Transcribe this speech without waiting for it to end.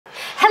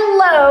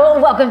Hello,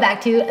 welcome back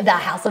to the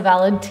House of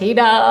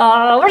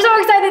Valentina. We're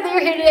so excited that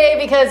you're here today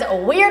because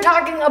we are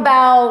talking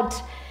about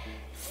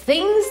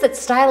things that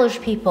stylish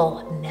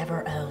people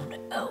never own.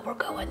 Oh, we're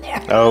going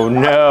there. Oh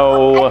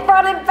no. I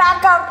brought it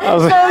back up,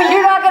 so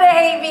you're not gonna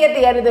hate me at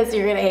the end of this,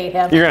 you're gonna hate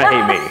him. You're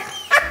gonna hate me.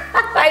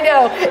 I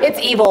know, it's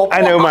evil.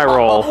 I know my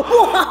role.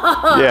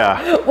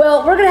 Yeah.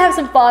 Well, we're gonna have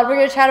some fun. We're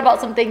gonna chat about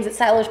some things that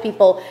stylish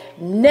people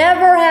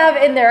never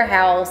have in their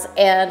house.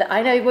 And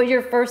I know what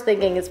you're first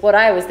thinking is what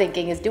I was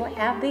thinking is, do I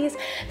have these?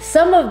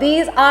 Some of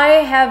these I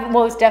have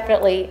most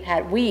definitely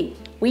had. We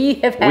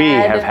have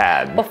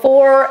had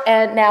before,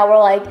 and now we're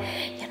like,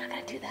 you're not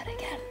gonna do that again.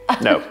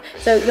 No.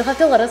 So you'll have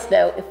to let us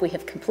know if we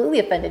have completely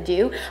offended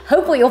you.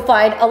 Hopefully you'll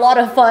find a lot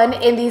of fun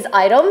in these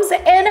items,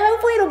 and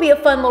hopefully it'll be a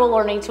fun little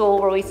learning tool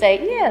where we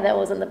say, yeah, that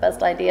wasn't the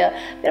best idea.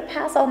 I'm gonna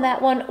pass on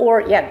that one,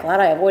 or yeah, glad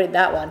I avoided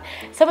that one.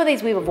 Some of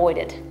these we've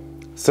avoided.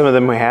 Some of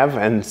them we have,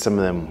 and some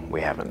of them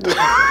we haven't.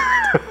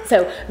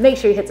 So make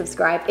sure you hit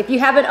subscribe if you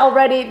haven't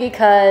already,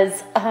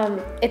 because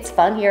it's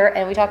fun here,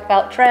 and we talk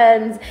about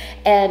trends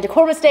and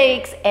decor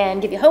mistakes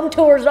and give you home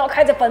tours and all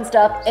kinds of fun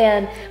stuff,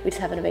 and we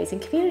just have an amazing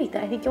community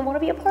that I think you'll want to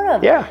be a part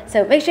of. Yeah.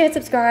 So make sure you hit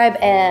subscribe,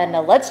 and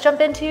let's jump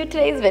into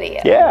today's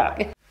video.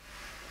 Yeah.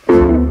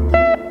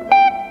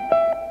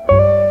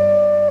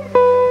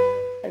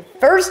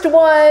 First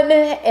one,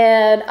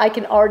 and I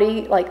can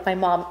already, like, my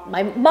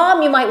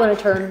mom, you might want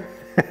to turn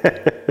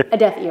a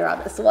deaf ear on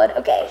this one,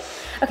 okay?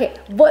 Okay,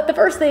 but the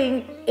first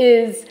thing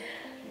is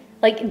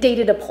like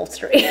dated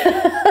upholstery.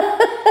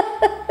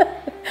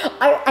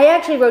 I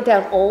actually wrote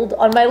down old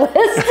on my list.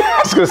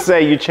 I was gonna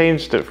say, you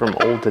changed it from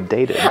old to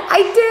dated. I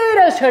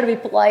did, I was trying to be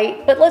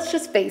polite, but let's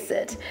just face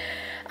it.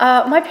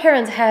 My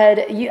parents had,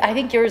 I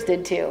think yours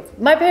did too.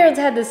 My parents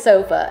had this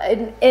sofa,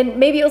 and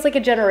maybe it was like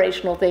a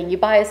generational thing. You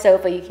buy a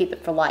sofa, you keep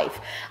it for life.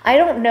 I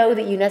don't know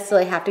that you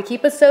necessarily have to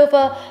keep a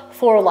sofa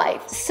for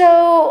life.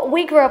 So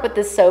we grew up with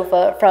this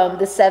sofa from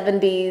the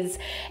 70s,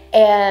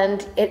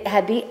 and it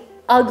had the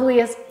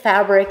ugliest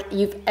fabric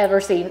you've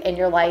ever seen in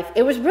your life.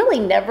 It was really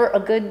never a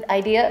good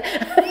idea.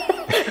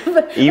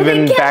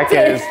 Even back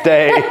in its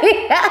day.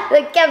 Yeah,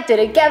 they kept it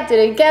and kept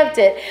it and kept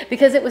it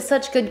because it was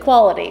such good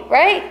quality,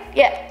 right?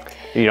 Yeah.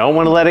 You don't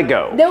want to let it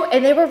go. No,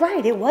 and they were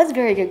right. It was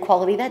very good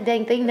quality. That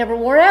dang thing never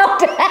wore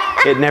out.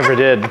 It never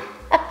did.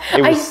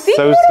 It was I think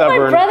so one stubborn.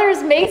 of my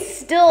brothers may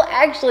still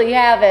actually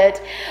have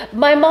it.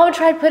 My mom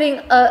tried putting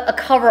a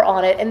cover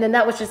on it, and then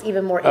that was just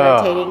even more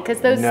irritating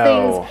because those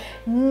things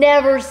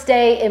never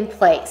stay in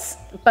place.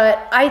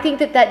 But I think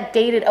that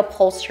dated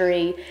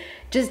upholstery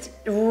just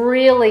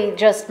really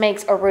just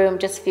makes a room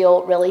just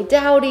feel really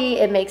dowdy.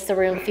 It makes the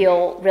room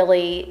feel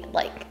really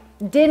like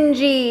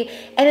dingy,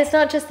 and it's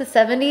not just the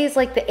 70s,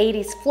 like the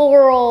 80s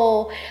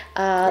floral,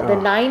 the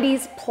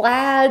 90s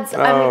plaids.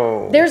 I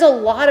mean, there's a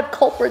lot of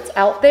culprits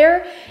out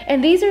there,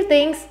 and these are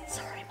things,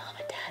 sorry mom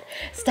and dad,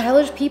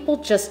 stylish people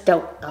just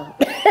don't own.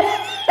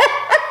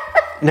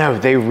 No,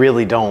 they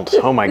really don't.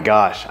 Oh my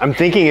gosh. I'm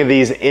thinking of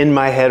these in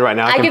my head right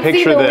now. I can picture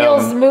see the them.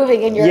 wheels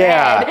moving in your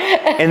head.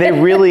 And they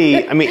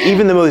really, I mean,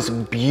 even the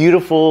most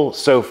beautiful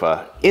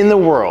sofa in the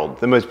world,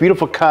 the most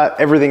beautiful cut,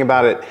 everything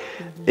about it,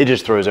 it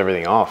just throws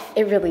everything off.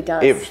 It really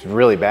does. It's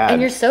really bad.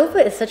 And your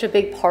sofa is such a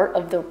big part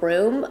of the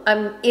room.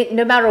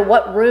 No matter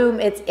what room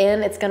it's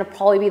in, it's gonna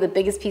probably be the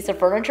biggest piece of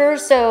furniture.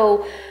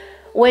 So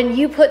when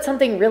you put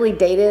something really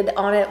dated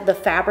on it, the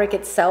fabric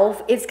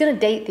itself, it's gonna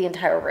date the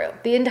entire room.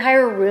 The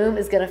entire room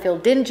is gonna feel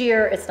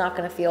dingier. It's not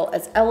gonna feel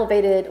as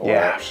elevated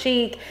or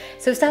chic.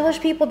 So stylish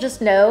people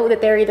just know that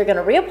they're either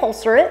gonna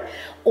reupholster it,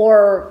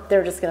 or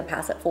they're just gonna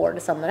pass it forward to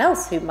someone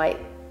else who might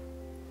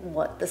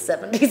want the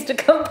 70s to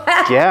come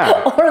back.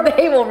 Yeah. Or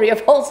they will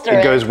reupholster it.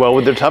 It goes well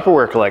with their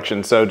Tupperware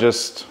collection, so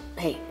just...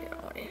 Hey,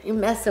 you're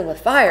messing with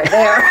fire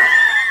there.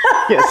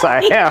 Yes, I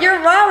am. Your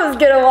mom is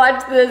gonna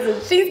watch this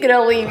and she's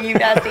gonna leave you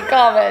nasty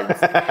comments.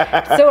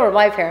 So are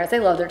my parents. They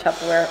love their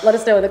Tupperware. Let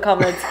us know in the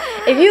comments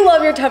if you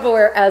love your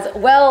Tupperware as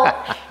well,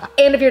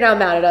 and if you're not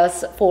mad at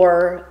us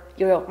for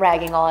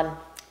ragging on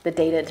the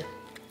dated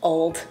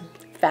old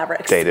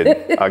fabrics.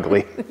 Dated,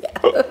 ugly.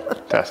 Yeah.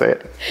 Did I say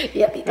it?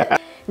 Yep, you did.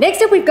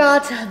 Next up, we've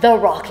got the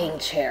rocking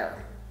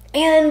chair.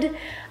 And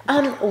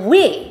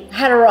we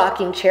had a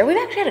rocking chair. We've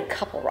actually had a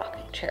couple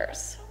rocking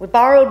chairs. We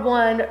borrowed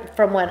one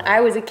from when I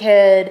was a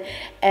kid,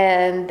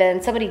 and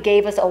then somebody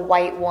gave us a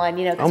white one,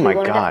 you know, because we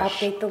wanted to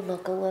update the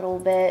look a little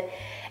bit.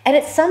 And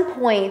at some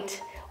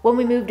point, when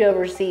we moved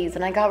overseas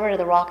and I got rid of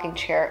the rocking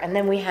chair, and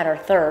then we had our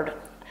third,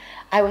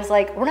 I was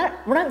like, we're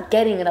not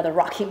getting another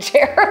rocking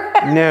chair.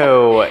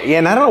 No, yeah,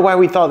 and I don't know why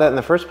we thought that in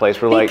the first place.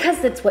 We're like,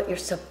 because that's what you're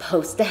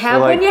supposed to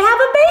have when you have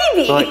a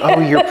baby. We're like, oh,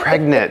 you're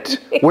pregnant.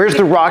 Where's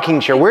the rocking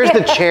chair? Where's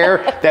the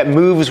chair that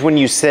moves when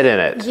you sit in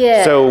it?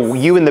 Yes. So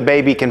you and the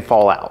baby can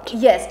fall out.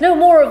 Yes, no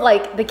more of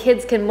like the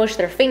kids can mush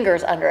their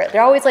fingers under it.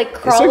 They're always like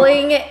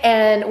crawling,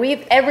 and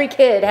every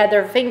kid had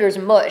their fingers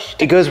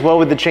mushed. It goes well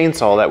with the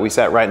chainsaw that we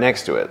sat right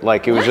next to it.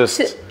 Like it was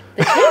just.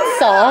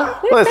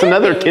 Chainsaw? Well, that's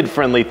another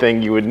kid-friendly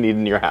thing you would need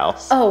in your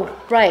house. Oh,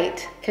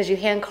 right. Because you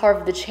hand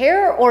carve the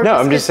chair, or no,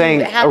 I'm just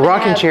saying a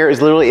rocking chair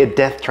is literally a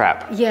death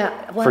trap.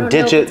 Yeah, well, for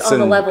digits on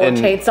the level of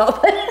chainsaw.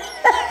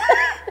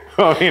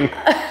 I mean,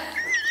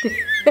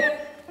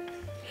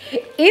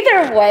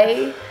 either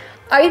way,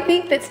 I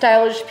think that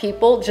stylish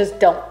people just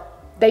don't.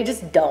 They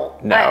just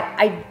don't. No.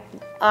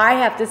 I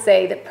have to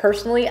say that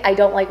personally, I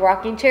don't like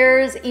rocking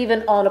chairs,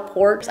 even on a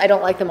porch. I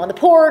don't like them on the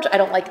porch. I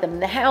don't like them in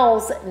the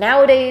house.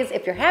 Nowadays,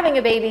 if you're having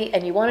a baby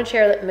and you want a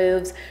chair that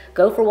moves,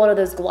 go for one of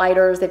those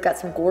gliders. They've got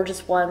some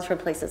gorgeous ones from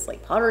places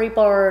like Pottery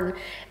Barn.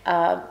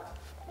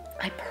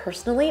 I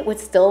personally would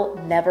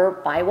still never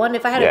buy one.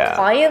 If I had a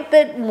client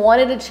that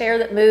wanted a chair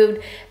that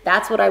moved,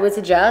 that's what I would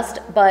suggest.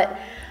 But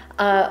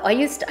I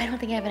don't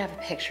think I even have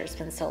a picture. It's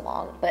been so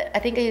long. But I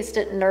think I used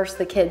to nurse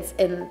the kids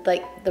in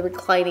like the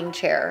reclining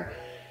chair.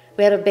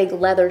 We had a big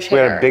leather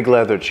chair. We had a big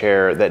leather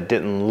chair that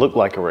didn't look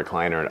like a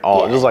recliner at all.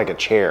 Yeah. It was like a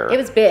chair. It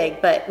was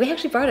big, but we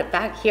actually brought it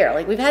back here.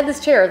 Like, we've had this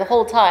chair the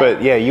whole time.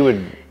 But yeah, you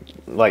would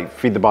like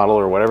feed the bottle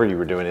or whatever you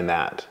were doing in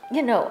that.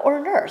 You know, or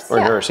a nurse. Or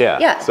a nurse, yeah.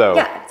 Yeah.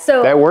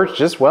 So that worked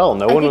just well.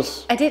 No one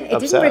was It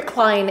didn't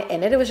recline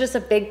in it. It was just a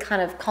big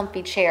kind of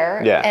comfy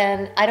chair. Yeah.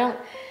 And I don't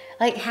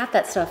like half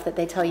that stuff that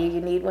they tell you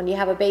need when you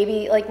have a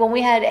baby. Like when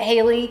we had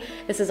Haley,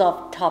 this is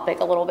off topic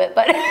a little bit,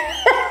 but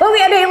when we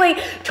had Haley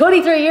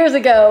 23 years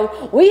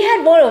ago, we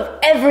had one of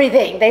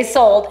everything they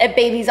sold at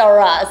Babies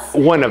R Us.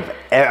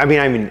 I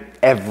mean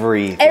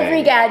everything.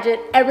 Every gadget,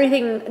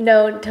 everything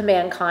known to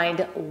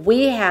mankind,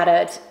 we had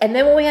it. And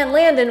then when we had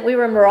Landon, we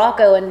were in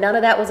Morocco and none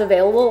of that was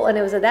available. And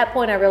it was at that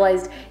point I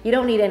realized you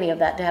don't need any of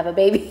that to have a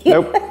baby.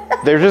 Nope,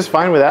 they're just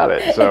fine without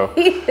it. So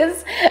he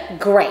is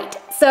great.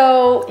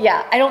 So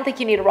yeah, I don't think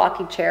you need a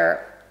rocking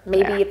chair.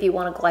 Maybe if you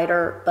want a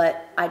glider,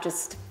 but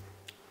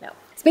no.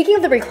 Speaking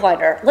of the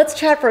recliner, let's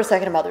chat for a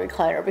second about the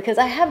recliner because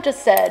I have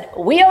just said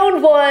we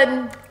owned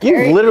one.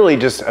 You've literally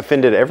just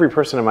offended every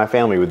person in my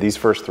family with these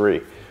first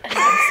three.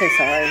 I'm so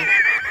sorry.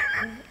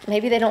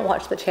 Maybe they don't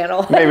watch the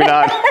channel. Maybe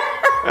not.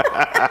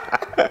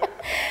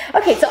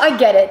 Okay, so I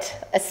get it.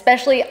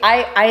 Especially,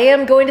 I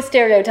am going to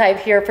stereotype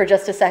here for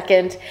just a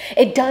second.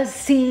 It does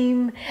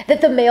seem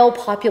that the male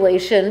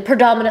population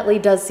predominantly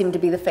does seem to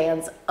be the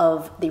fans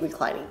of the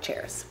reclining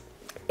chairs.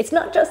 It's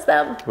not just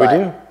them,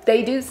 but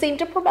they do seem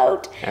to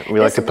promote. We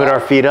like to put our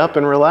feet up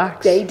and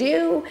relax. They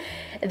do.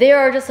 There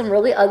are just some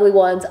really ugly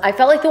ones. I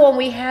felt like the one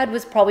we had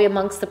was probably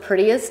amongst the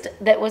prettiest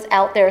that was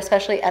out there,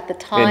 especially at the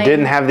time. It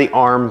didn't have the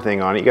arm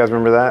thing on it. You guys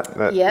remember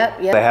that?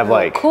 Yep. They have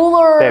like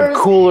coolers. They have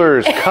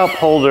coolers, cup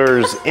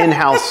holders,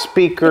 in-house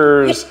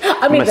speakers,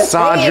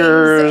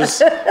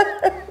 massagers.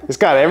 It's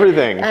got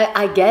everything.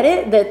 I get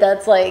it.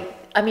 That's like,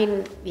 I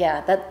mean,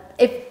 yeah, that.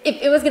 If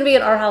it was gonna be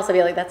in our house, I'd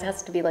be like, that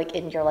has to be like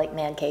in your like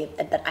man cave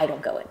that I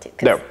don't go into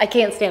because I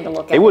can't stand to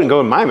look at it. It wouldn't go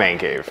in my man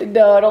cave.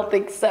 No, I don't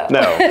think so.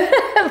 No.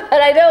 But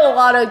I know a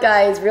lot of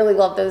guys really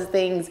love those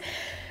things.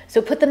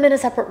 So put them in a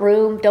separate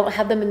room. Don't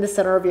have them in the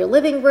center of your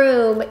living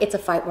room. It's a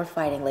fight worth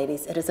fighting,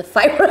 ladies. It is a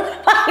fight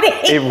worth fighting.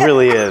 It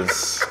really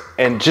is.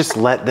 And just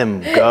let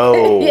them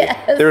go.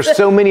 Yes. There's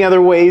so many other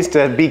ways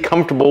to be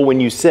comfortable when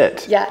you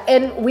sit. Yeah,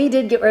 and we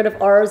did get rid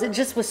of ours. It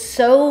just was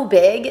so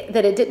big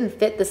that it didn't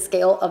fit the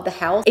scale of the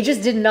house. It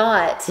just did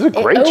not. It's a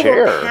great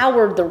chair. It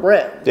overpowered the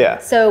room. Yeah.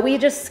 So we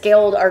just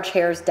scaled our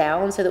chairs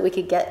down so that we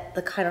could get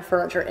the kind of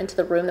furniture into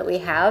the room that we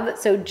have.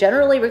 So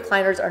generally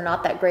recliners are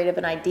not that great of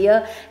an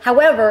idea.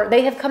 However,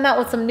 they have come out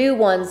with some new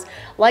ones,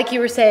 like you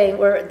were saying,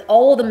 where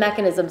all the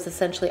mechanisms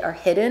essentially are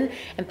hidden,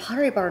 and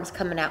Pottery Barn's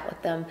coming out with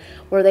them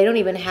where they don't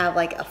even have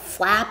like a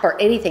flap or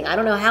anything. I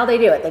don't know how they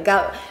do it.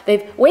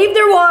 They've waved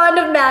their wand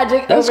of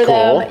magic over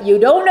them. You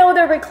don't know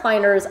they're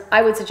recliners.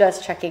 I would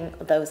suggest checking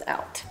those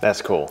out.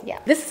 That's cool. Yeah.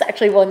 This is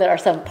actually one that our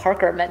son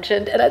Parker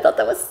mentioned, and I thought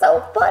that was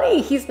so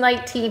funny. He's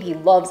 19. He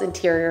loves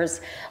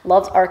interiors,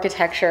 loves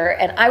architecture,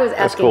 and I was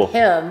asking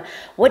him,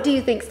 what do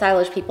you think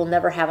stylish people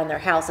never have in their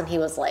house? And he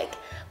was like,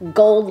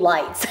 gold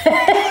lights.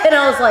 And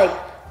I was like,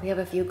 we have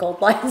a few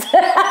gold lights.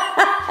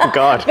 Oh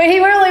God. But he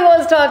really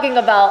was talking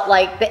about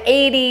like the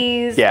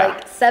 80s,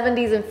 like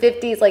 70s and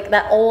 50s, like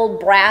that old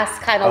brass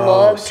kind of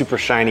look. Super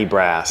shiny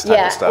brass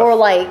type of stuff. Or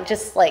like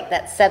just like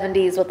that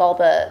 70s with all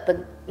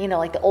the you know,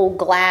 like the old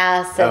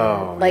glass and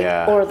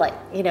or like,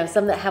 you know,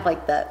 some that have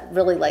like the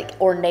really like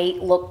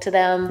ornate look to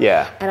them.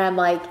 Yeah. And I'm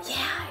like,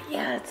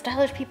 yeah,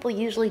 stylish people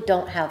usually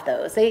don't have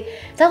those.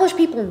 Stylish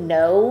people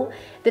know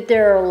that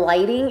their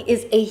lighting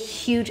is a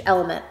huge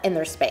element in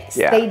their space.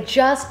 Yeah. They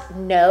just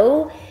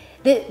know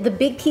that the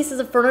big pieces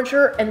of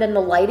furniture and then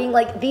the lighting,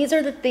 like these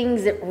are the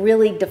things that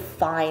really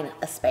define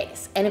a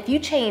space. And if you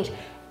change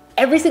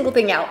every single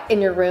thing out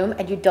in your room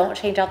and you don't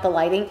change out the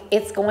lighting,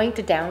 it's going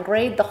to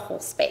downgrade the whole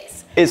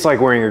space. It's like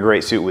wearing a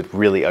great suit with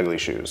really ugly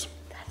shoes.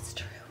 That's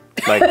true.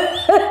 Like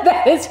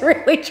that is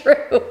really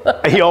true.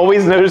 You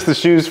always notice the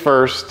shoes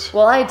first.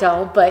 Well, I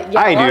don't, but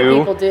yeah, a lot of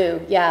people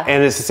do. Yeah.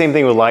 And it's the same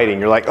thing with lighting.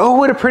 You're like, oh,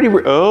 what a pretty,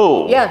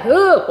 yeah.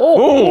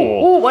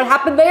 Ooh, what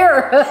happened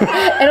there?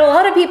 And a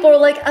lot of people are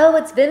like, oh,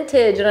 it's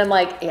vintage. And I'm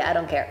like, yeah, I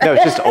don't care. No,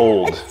 it's just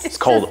old. It's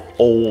called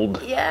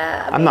old.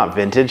 Yeah. I'm not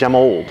vintage, I'm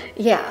old.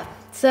 Yeah.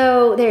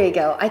 So there you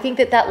go. I think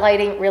that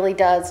lighting really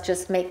does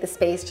just make the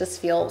space just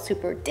feel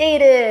super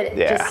dated.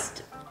 Yeah.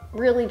 Just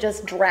really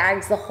just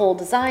drags the whole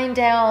design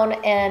down.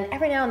 And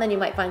every now and then you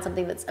might find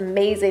something that's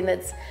amazing.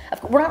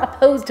 We're not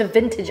opposed to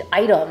vintage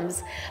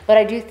items, but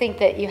I do think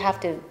that you have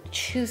to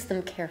choose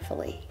them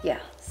carefully. Yeah.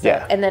 So,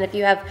 yeah. And then if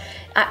you have,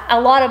 a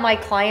lot of my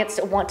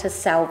clients want to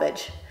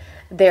salvage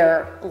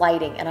their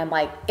lighting, and I'm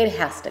like, it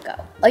has to go.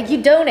 Like,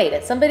 you donate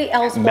it, somebody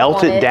else will melt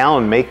want it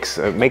down, make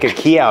a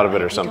key out of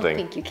it or something. I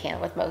don't think you can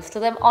with most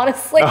of them,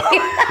 honestly.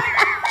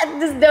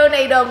 Just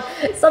donate them.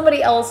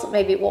 Somebody else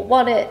maybe will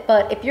want it,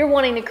 but if you're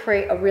wanting to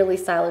create a really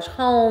stylish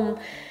home,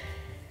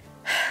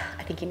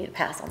 I think you need to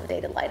pass on the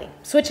dated lighting.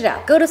 Switch it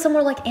out. Go to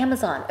somewhere like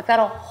Amazon. I've got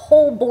a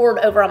whole board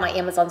over on my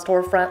Amazon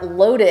storefront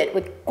loaded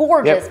with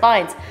gorgeous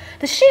finds.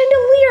 The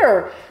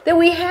chandelier that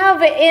we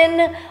have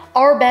in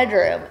our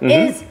bedroom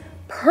is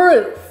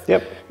proof.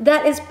 Yep.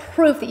 That is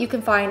proof that you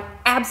can find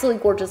absolutely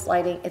gorgeous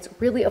lighting. It's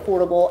really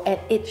affordable, and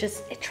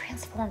it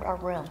transformed our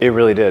room. It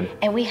really did.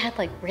 And we had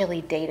like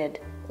really dated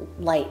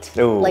light.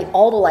 Ooh. Like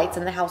all the lights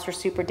in the house were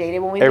super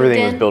dated when we Everything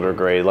moved in. was builder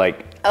grade,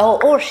 like. Oh,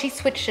 or she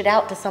switched it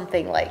out to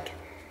something like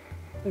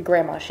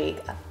grandma chic.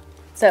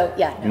 So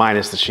yeah. No.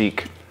 Minus the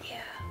chic.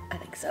 Yeah, I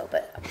think so,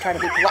 but I'm trying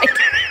to be polite.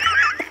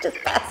 Just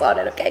pass on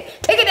it, okay?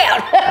 Take it down.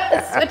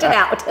 Switch it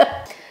out.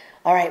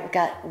 All right, we've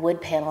got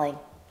wood paneling.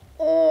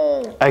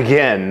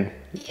 Again.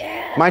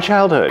 Yeah. My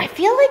childhood. I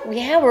feel like,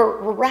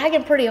 we're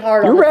ragging pretty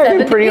hard on You're the 70s.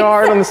 ragging pretty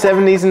hard on the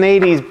 70s and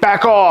 80s.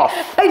 Back off.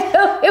 I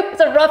know, it was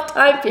a rough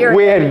time period.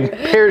 We had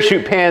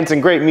parachute pants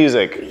and great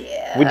music.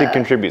 Yeah. We did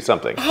contribute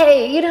something.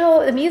 Hey,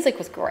 the music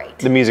was great.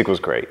 The music was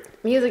great.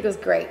 Music was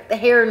great. The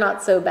hair,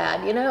 not so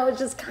bad. It's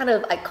just kind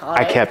of iconic.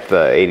 I kept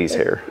the 80s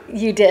hair.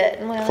 You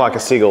did. Well, Flock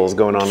of seagulls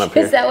going on up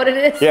here. Is that what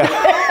it is? Yeah.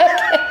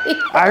 Okay.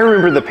 I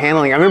remember the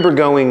paneling. I remember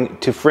going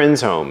to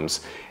friends' homes,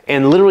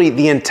 and literally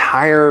the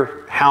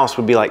entire house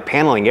would be like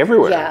paneling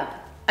everywhere. Yeah.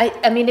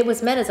 I mean, it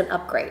was meant as an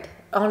upgrade,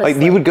 honestly.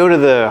 Like, you would go to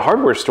the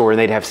hardware store and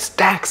they'd have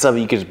stacks of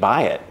it. You could just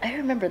buy it. I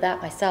remember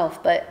that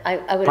myself, but I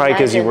would Probably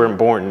because you imagine-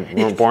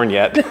 weren't born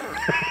yet.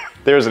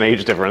 There's an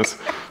age difference.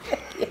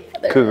 Yeah,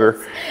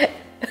 Cougar.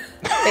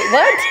 Wait,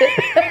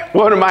 what?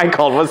 What am I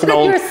called? What's an You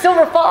old were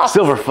Silver Fox.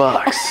 silver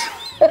fox?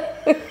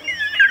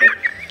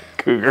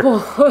 Cougar.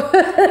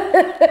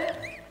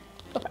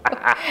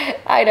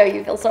 I know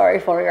you feel sorry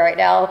for me right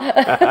now.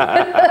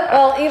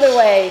 Well, either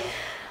way,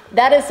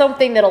 that is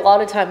something that a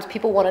lot of times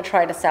people want to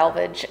try to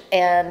salvage,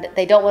 and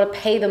they don't want to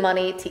pay the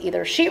money to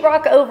either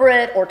sheetrock over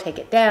it or take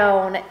it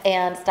down.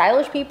 And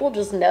stylish people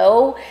just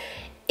know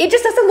it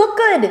just doesn't look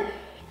good.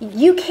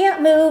 You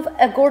can't move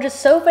a gorgeous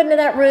sofa into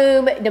that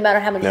room, no matter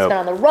how much you spend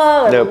on the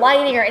rug or the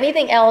lighting or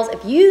anything else.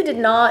 If you did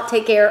not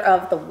take care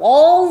of the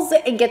walls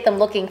and get them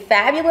looking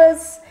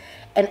fabulous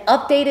and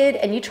updated,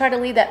 and you try to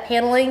leave that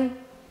paneling,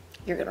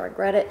 you're gonna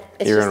regret it.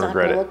 It's You're just gonna not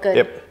regret gonna it. look good.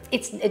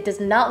 Yep. It does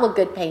not look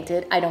good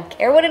painted. I don't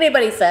care what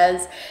anybody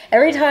says.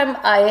 Every time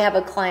I have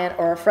a client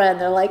or a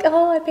friend, they're like,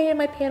 "Oh, I painted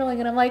my paneling,"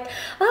 and I'm like,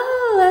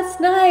 "Oh, that's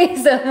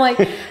nice." And I'm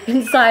like,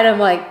 inside, I'm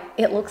like,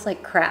 it looks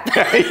like crap.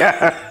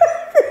 Yeah.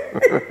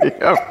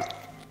 Yep.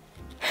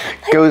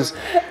 Goes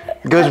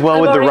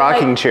well with the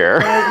rocking chair.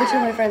 Which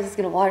of my friends is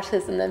going to watch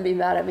this and then be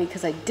mad at me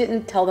because I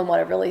didn't tell them what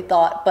I really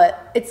thought?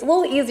 But it's a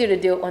little easier to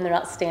do it when they're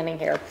not standing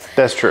here.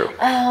 That's true.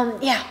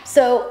 Yeah,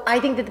 so I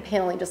think that the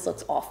paneling just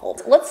looks awful.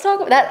 Let's talk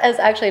about that. As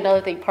actually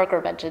another thing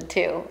Parker mentioned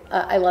too.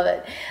 I love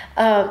it.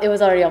 It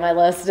was already on my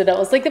list, and it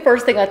was like the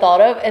first thing I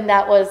thought of, and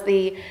that was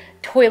the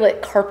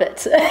toilet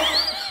carpet.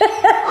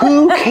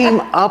 Who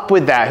came up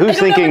with that? Who's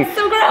thinking, it's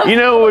so gross. you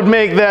know what would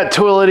make that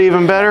toilet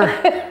even better?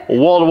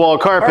 Wall-to-wall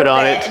carpet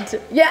on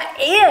it. Yeah,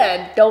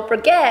 and don't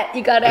forget,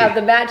 you gotta have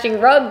the matching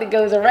rug that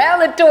goes around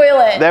the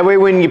toilet. That way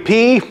when you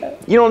pee,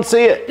 you don't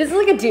see it. This is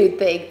like a dude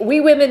thing. We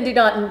women do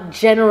not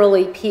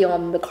generally pee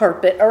on the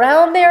carpet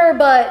around there,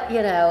 but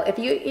if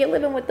you're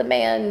living with the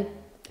man,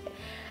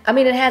 I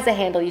mean, it has a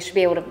handle. You should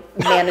be able to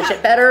manage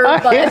it better,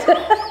 but...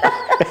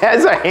 It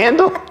has a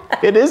handle?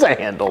 It is a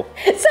handle.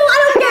 So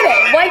I don't get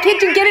it. Why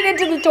can't you get it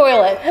into the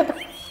toilet?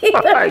 Oh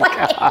my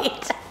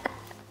God.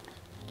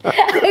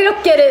 I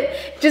don't get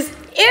it. Just,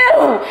 ew.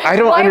 I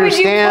don't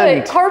understand. Why would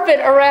you put carpet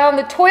around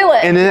the toilet?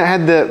 And then it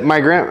had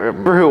my grandma,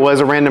 who was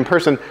a random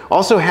person,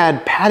 also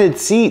had padded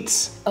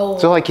seats. Oh,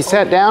 so like you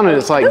sat down and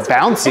it's like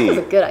bouncy. That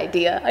was a good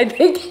idea. I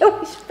think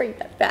we should bring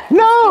that back.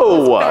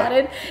 No.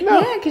 Padded.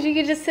 No. Yeah, because you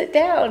could just sit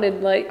down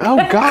and like. Oh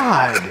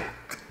God.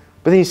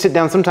 But then you sit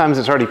down, sometimes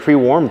it's already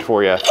pre-warmed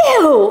for you.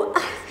 Ew.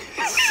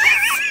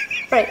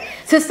 Right.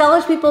 So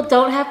stylish people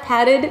don't have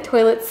padded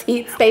toilet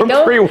seats. They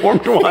don't.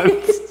 Pre-warmed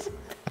ones.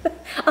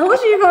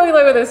 Unless you're going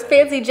like with those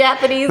fancy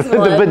Japanese ones.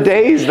 The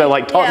bidets that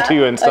like talk to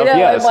you and stuff. I know.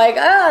 Yes. I'm like,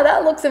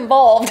 that looks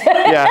involved.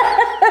 Yeah.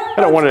 I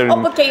don't want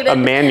a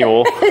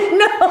manual.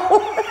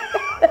 No.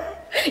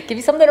 Give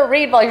you something to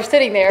read while you're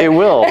sitting there. It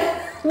will.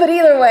 But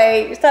either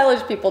way,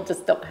 stylish people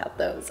just don't have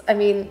those. I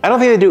mean, I don't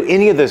think they do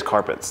any of those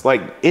carpets,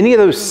 like any of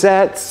those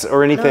sets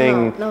or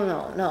anything.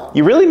 No.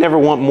 You really never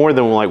want more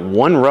than like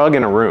one rug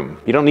in a room.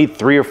 You don't need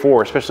 3 or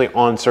 4, especially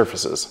on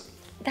surfaces.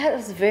 That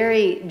was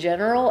very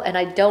general, and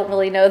I don't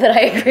really know that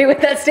I agree with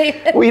that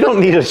statement. Well, you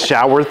don't need a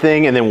shower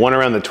thing and then one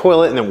around the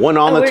toilet and then one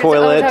on the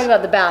toilet. I'm talking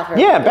about the bathroom.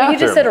 Yeah, bathroom. Well, you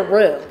just said a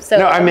room. So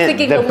no, I meant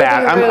the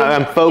bathroom. room.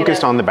 I'm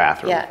focused on the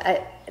bathroom.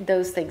 Yeah,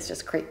 those things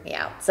just creep me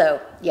out.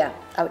 So yeah,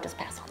 I would just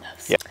pass on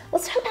those. Yeah.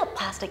 Let's talk about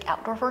plastic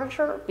outdoor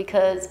furniture,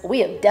 because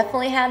we have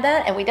definitely had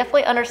that, and we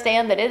definitely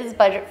understand that it is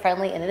budget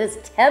friendly, and it is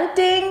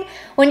tempting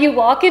when you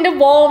walk into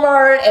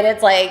Walmart and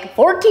it's like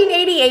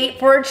 $14.88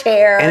 for a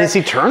chair. And it's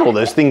eternal.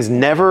 Those things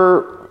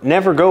never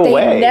go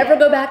away. They never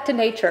go back to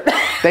nature.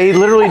 They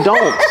literally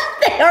don't.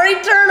 They are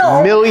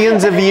eternal.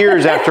 Millions of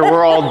years after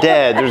we're all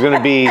dead, there's going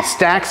to be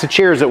stacks of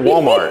chairs at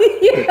Walmart.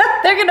 Yeah,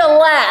 they're going to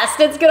last.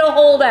 It's going to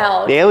hold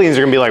out. The aliens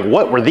are going to be like,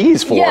 what were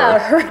these for? Yeah,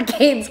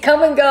 hurricanes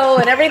come and go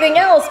and everything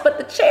else, but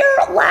the chair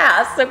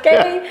lasts,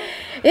 okay?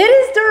 Yeah. It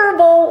is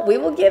durable. We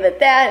will give it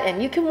that,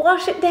 and you can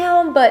wash it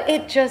down, but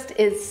it's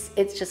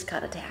just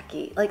kind of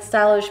tacky. Like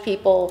stylish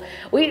people,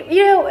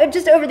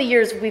 just over the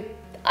years,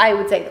 I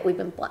would say that we've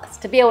been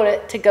blessed to be able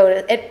to go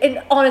to,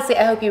 and honestly,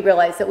 I hope you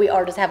realize that we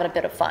are just having a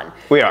bit of fun.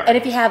 We are. And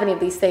if you have any of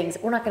these things,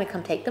 we're not going to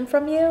come take them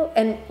from you,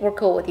 and we're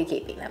cool with you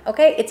keeping them,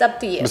 okay? It's up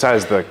to you.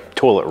 Besides the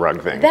toilet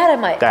rug thing. That I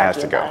might. That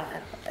has to go.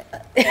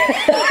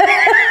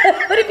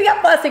 But if you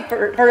got plastic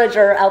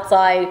furniture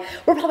outside,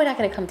 we're probably not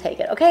going to come take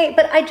it, okay?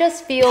 But I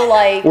just feel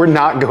like... We're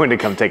not going to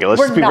come take it. Let's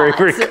just be very,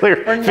 very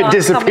clear. If it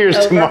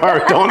disappears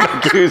tomorrow, don't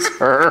accuse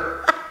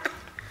her.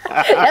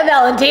 That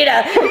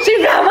Valentina,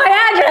 she found my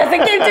address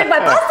and came to my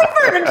plastic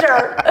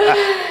furniture.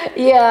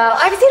 Yeah,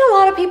 I've seen a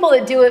lot of people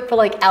that do it for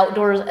like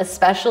outdoors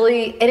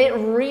especially, and it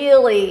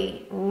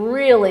really,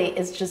 really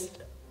is just,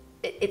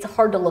 it's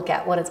hard to look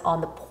at when it's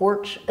on the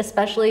porch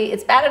especially.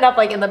 It's bad enough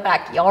like in the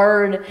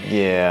backyard.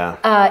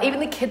 Yeah. Even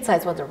the kid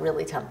size ones are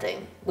really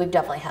tempting. We've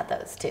definitely had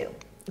those too.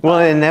 Well,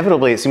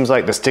 inevitably, it seems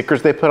like the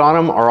stickers they put on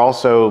them are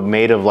also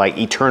made of like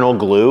eternal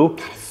glue.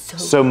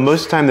 So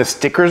most of the time the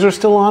stickers are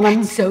still on them.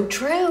 That's so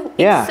true.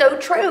 Yeah. It's so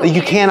true.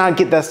 You cannot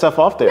get that stuff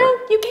off there. No,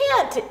 you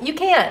can't. You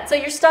can't. So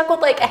you're stuck with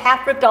like a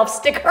half ripped off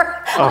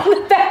sticker on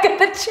the back of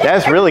the chair.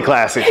 That's really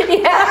classy.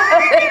 Yeah,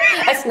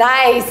 that's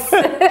nice.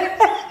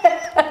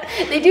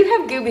 They do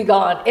have Gooby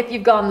Gone if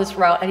you've gone this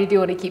route and you do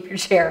want to keep your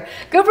chair.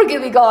 Go for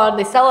Gooby Gone.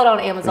 They sell it on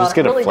Amazon. Just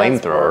get a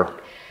flamethrower.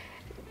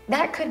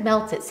 That could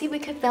melt it. See, we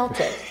could melt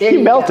it. There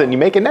you melt it and you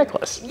make a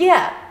necklace.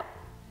 Yeah.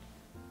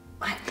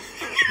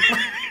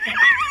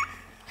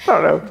 I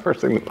don't know,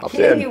 first thing that pops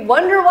in. You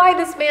wonder why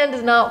this man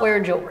does not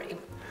wear jewelry.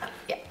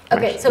 Yeah.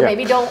 Okay, so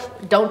maybe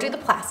don't do the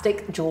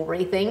plastic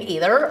jewelry thing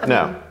either. I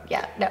mean,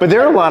 yeah. No. But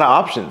there are a lot of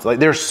options. Like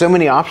there's so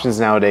many options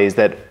nowadays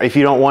that if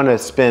you don't want to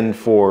spend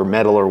for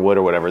metal or wood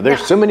or whatever,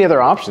 there's so many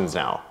other options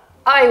now.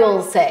 I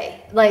will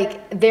say,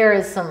 like, there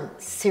is some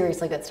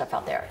seriously good stuff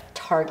out there.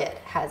 Target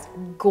has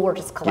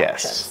gorgeous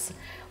collections. Yes.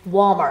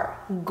 Walmart,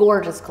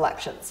 gorgeous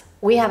collections.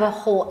 We have a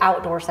whole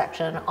outdoor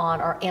section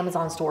on our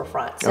Amazon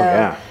storefront.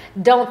 So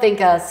don't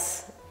think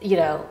us,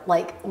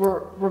 like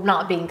we're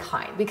not being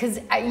kind, because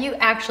you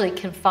actually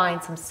can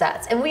find some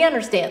sets. And we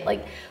understand,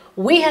 like,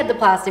 we had the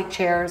plastic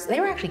chairs. They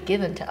were actually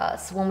given to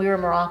us when we were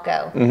in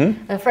Morocco.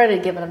 Mm-hmm. A friend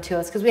had given them to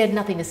us because we had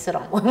nothing to sit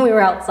on when we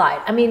were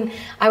outside. I mean,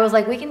 I was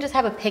like, we can just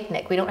have a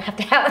picnic. We don't have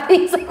to have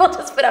these. Like, we'll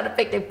just put out a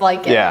picnic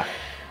blanket. Yeah.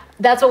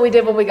 That's what we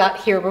did when we got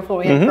here before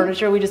we had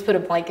furniture. We just put a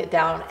blanket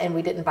down and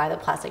we didn't buy the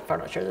plastic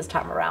furniture this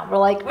time around. We're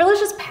like, well, let's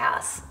just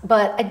pass.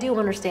 But I do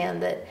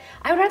understand that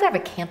I would rather have a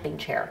camping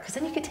chair because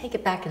then you could take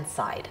it back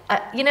inside.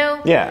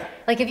 Yeah.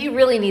 Like if you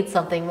really need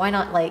something, why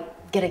not like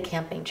get a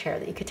camping chair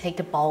that you could take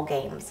to ball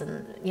games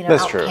and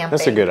That's out true. camping.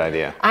 That's a good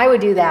idea. I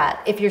would do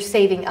that if you're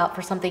saving up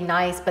for something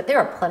nice. But there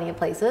are plenty of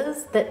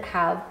places that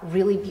have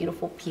really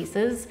beautiful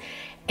pieces.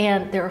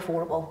 And they're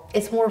affordable.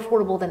 It's more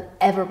affordable than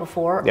ever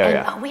before.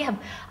 We have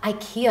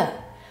IKEA.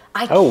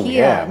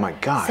 IKEA my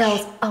gosh.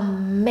 sells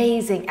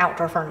amazing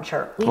outdoor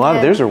furniture. A lot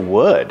of theirs are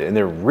wood, and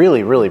they're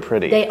really, really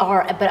pretty. They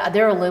are, but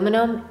their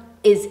aluminum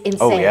is insane.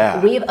 Oh,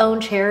 yeah. We've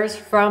owned chairs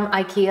from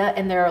IKEA,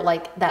 and they're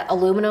like that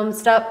aluminum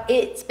stuff.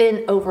 It's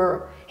been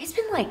 12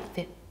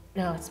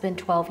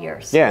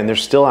 years. Yeah, and they're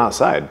still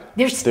outside.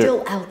 They're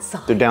still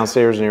outside. They're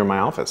downstairs near my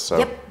office. So.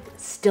 Yep.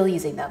 Still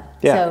using them.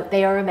 Yeah. So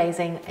they are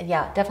amazing. And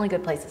yeah, definitely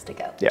good places to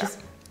go. Yeah.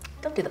 Just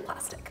don't do the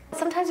plastic.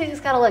 Sometimes you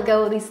just gotta let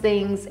go of these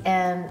things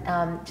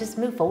and just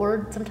move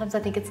forward. Sometimes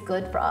I think it's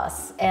good for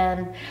us.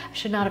 And I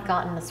should not have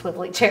gotten a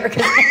swivelly chair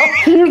because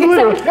I'm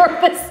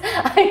nervous.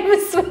 I'm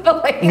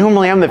swiveling.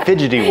 Normally I'm the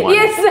fidgety one.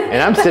 Yes.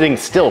 And I'm sitting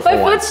still for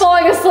once. My foot's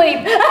falling asleep.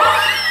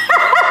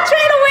 I'm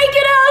trying to wake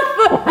it up.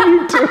 What are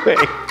you doing?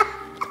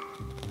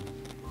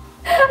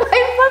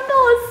 My foot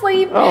fell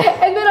asleep,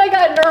 and then I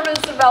got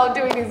nervous about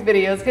doing these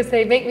videos because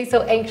they make me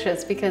so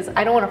anxious because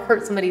I don't want to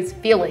hurt somebody's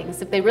feelings.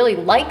 If they really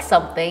like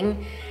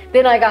something,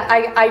 then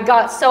I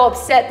got so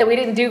upset that we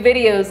didn't do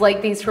videos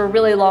like these for a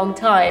really long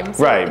time.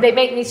 So they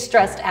make me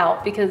stressed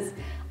out because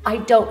I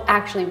don't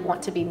actually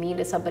want to be mean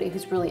to somebody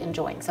who's really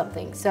enjoying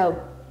something. So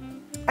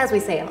as we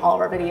say in all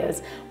of our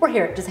videos, we're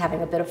here just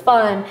having a bit of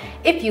fun.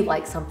 If you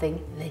like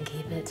something, then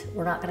keep it.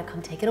 We're not gonna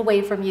come take it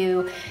away from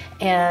you.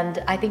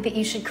 And I think that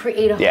you should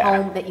create a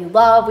home that you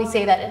love. We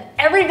say that in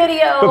every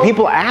video. But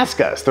people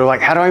ask us, they're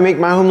like, how do I make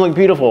my home look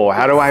beautiful?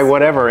 How do I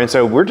whatever? And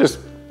so we're just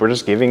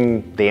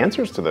giving the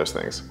answers to those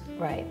things.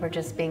 Right, we're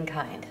just being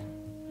kind.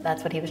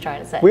 That's what he was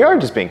trying to say. We are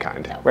just being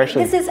kind. No, We're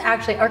actually... This is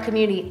actually, our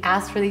community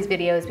asked for these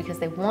videos because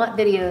they want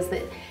videos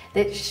that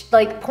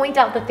like point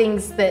out the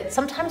things that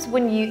sometimes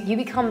when you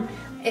become,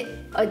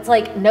 it's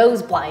like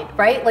nose blind,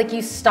 right? Like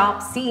you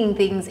stop seeing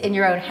things in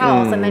your own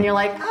house and then you're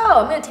like,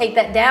 oh, I'm gonna take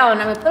that down.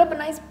 I'm gonna put up a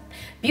nice,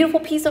 beautiful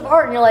piece of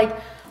art. And you're like,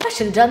 I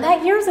should have done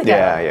that years ago,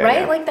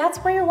 right? Like that's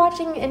why you're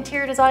watching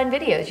interior design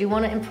videos. You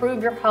want to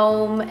improve your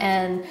home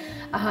and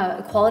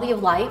quality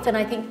of life. And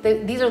I think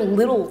that these are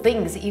little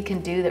things that you can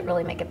do that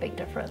really make a big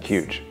difference.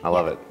 Huge. I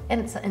love it.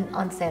 And it's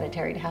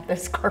unsanitary to have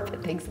those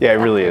carpet things. Yeah, it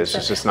really is. So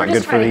it's just not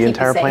good for the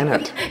entire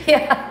planet.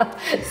 Yeah.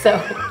 So,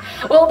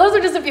 well, those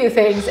are just a few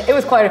things. It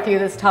was quite a few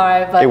this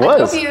time, but I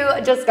hope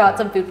you just got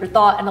some food for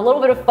thought and a little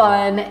bit of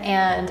fun.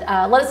 And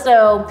let us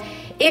know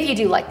if you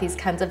do like these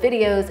kinds of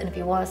videos and if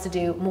you want us to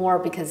do more,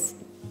 because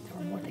there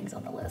were more things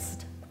on the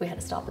list. We had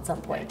to stop at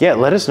some point. Yeah,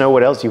 let us know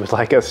what else you would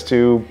like us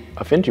to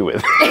offend you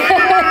with.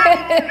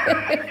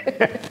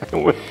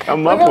 We'll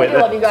come up with it.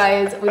 We love you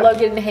guys. We love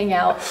getting to hang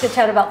out, chit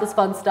chat about this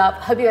fun stuff.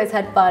 Hope you guys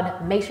had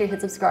fun. Make sure you hit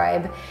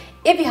subscribe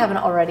if you haven't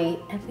already,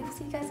 and we will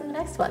see you guys in the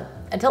next one.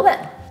 Until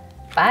then,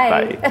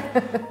 bye.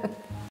 Bye.